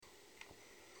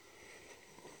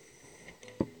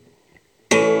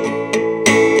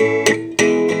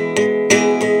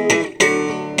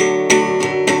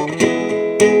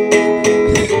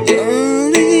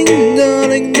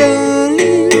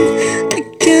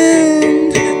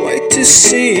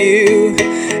see you.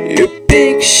 Your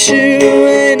picture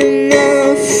ain't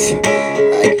enough.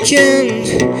 I can't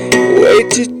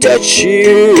wait to touch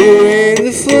you in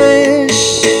the flesh.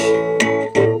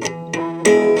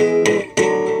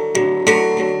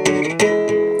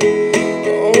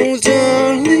 Oh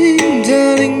darling,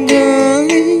 darling,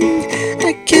 darling,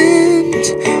 I can't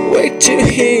wait to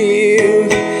hear you.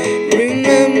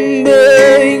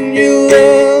 Remembering your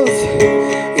love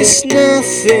is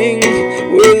nothing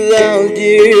without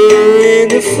you in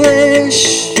the flesh.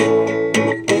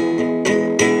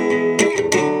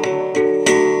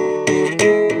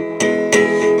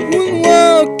 When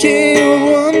walking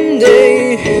one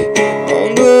day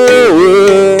on the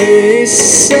Lower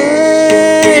East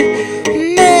Side,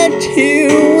 met you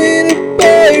with a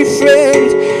boyfriend.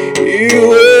 You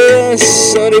were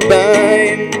so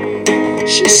divine.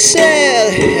 She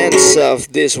said, hands off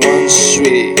this one,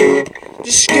 sweetie.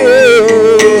 This girl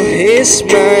is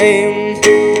mine.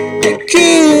 I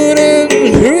couldn't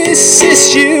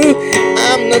resist you.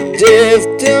 I'm not deaf,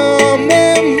 dumb,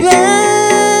 and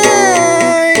blind.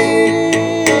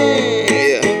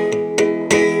 Yeah.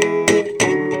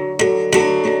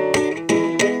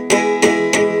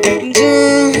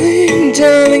 Darling,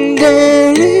 darling,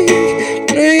 darling,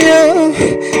 now you're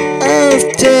out of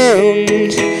town.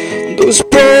 Those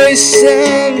boys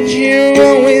that you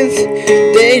run with,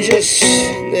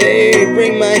 they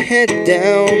bring my head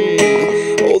down.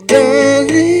 Oh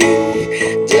darling,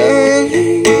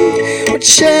 darling,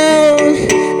 watch out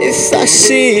if I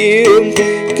see you.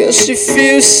 Cause if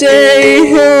you say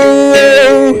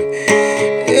hello,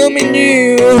 I mean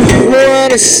you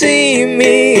wanna see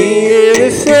me in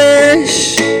the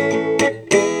flesh.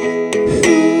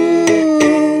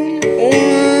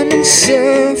 Warm and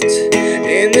soft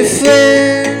in the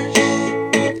flesh.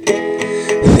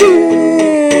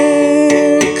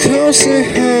 Close the